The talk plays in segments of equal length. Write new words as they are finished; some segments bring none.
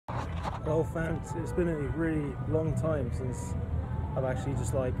Well, thanks. It's been a really long time since I've actually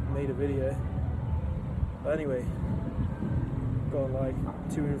just like made a video. But anyway, got like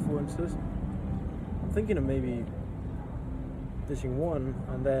 2 influencers. I'm thinking of maybe ditching one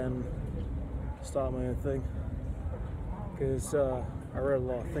and then start my own thing. Because I read a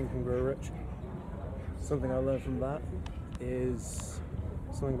lot of Think and Grow Rich. Something I learned from that is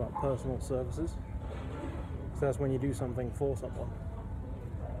something about personal services. So that's when you do something for someone.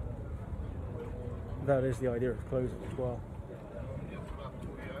 That is the idea of closing as well.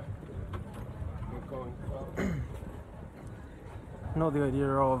 Not the idea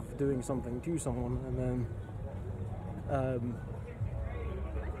of doing something to someone and then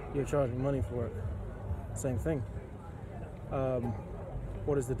you're charging money for it. Same thing.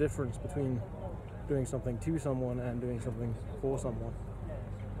 What is the difference between doing something to someone and doing something for someone?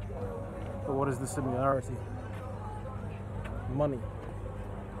 But what is the similarity? Money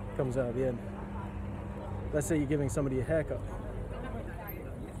comes out at the end. Let's say you're giving somebody a haircut,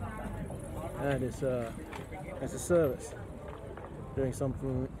 and it's a service. Doing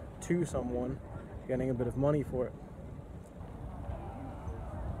something to someone, getting a bit of money for it.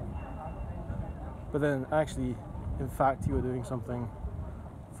 But then actually, in fact, you are doing something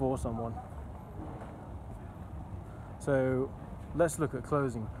for someone. So let's look at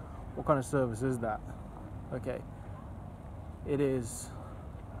closing. What kind of service is that? Okay, it is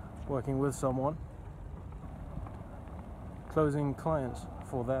working with someone, closing clients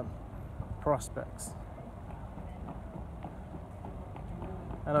for them, prospects.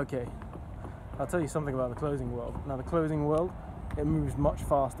 And okay, I'll tell you something about the closing world. Now the closing world, it moves much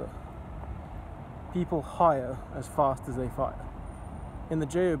faster. People hire as fast as they fire. In the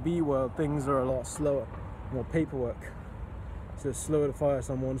J.O.B. world, things are a lot slower, more paperwork. So it's slower to fire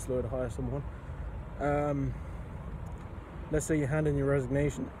someone, slower to hire someone. Let's say you hand in your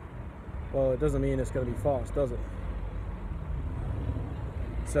resignation. Well, it doesn't mean it's going to be fast, does it?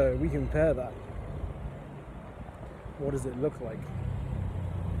 So we compare that. What does it look like?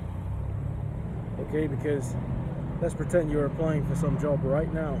 Okay, because let's pretend you're applying for some job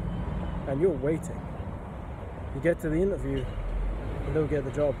right now and you're waiting. You get to the interview and don't get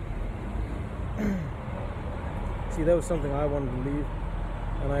the job. See, that was something I wanted to leave,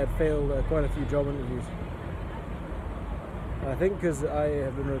 and I had failed quite a few job interviews. And I think because I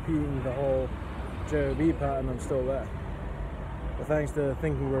have been repeating the whole J.O.B. pattern, I'm still there. But thanks to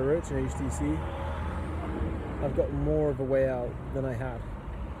Think and Grow Rich and HTC, I've got more of a way out than I had.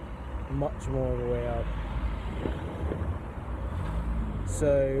 Much more of a way out.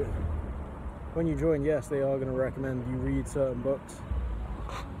 So when you join, yes, they are going to recommend you read certain books.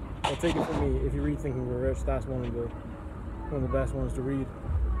 I'll take it from me, if you read Think and Grow Rich, that's one of the best ones to read.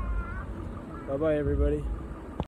 Bye bye everybody.